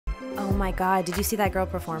my God, did you see that girl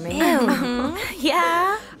performing? Ew.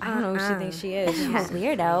 Yeah. I don't know who she thinks she is. She's a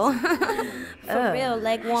weirdo. For real,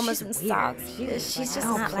 leg warmers and socks. She's just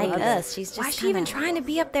Not like us. She's just Why is she even trying to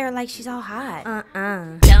be up there like she's all hot?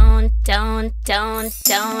 Don't you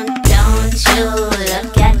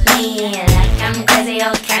look at me like I'm crazy,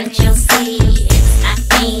 oh can't you see? It's not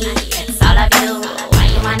me, it's all of you. Why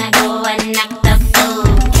you wanna go and act the fool?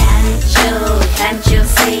 Can't you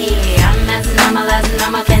see? I'm as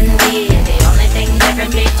normal can be. The only thing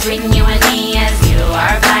different between you and me is you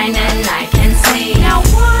are blind and I can see. Now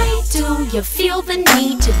why do you feel the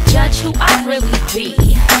need to judge who I really be?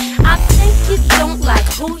 I think you don't like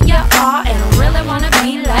who you are and really wanna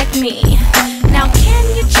be like me. Now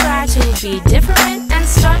can you try to be different and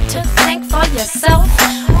start to think for yourself?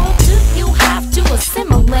 Or do you have to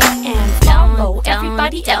assimilate and follow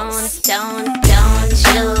everybody else? Don't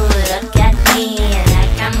you look at me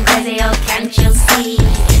like I'm crazy, oh can't you see?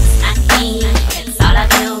 It's not me, it's all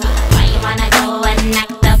of you. Why you wanna go and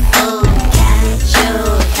act the fool?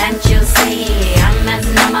 Can't you see? I'm as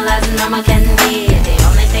normal can be. The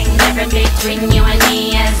only thing different between you and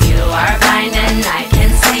me is you are blind and I can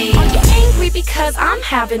see. Are you angry because I'm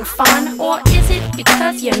having fun, or is it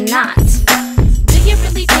because you're not? Do you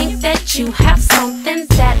really think that you have something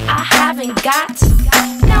that I haven't got?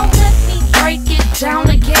 Now let me break it down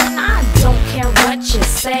again. I don't care what you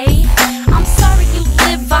say. I'm sorry you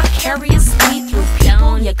live vicariously through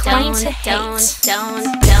people you claim to hate. Don't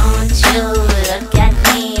you look at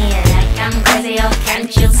me like I'm crazy, oh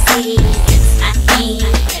can't you see? It's not me,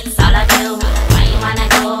 it's all of you. Why you wanna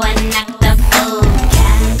go and act the fool?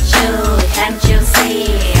 Can't you see?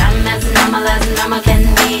 I'm as normal can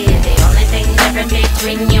be. The only thing different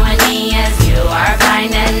between you and me is you are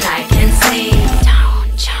blind and I can see.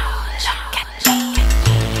 Don't you look at me.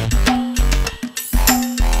 Don't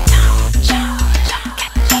you look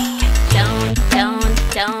at me. Don't you look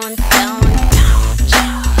at me.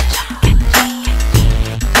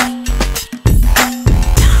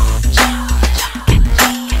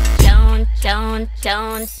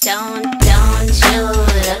 Don't you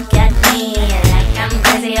look at me like I'm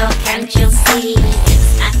crazy, oh can't you see?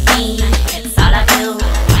 It's not me, it's all of you.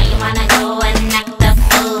 Why you wanna go and act the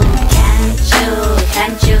fool?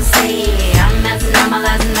 Can't you see?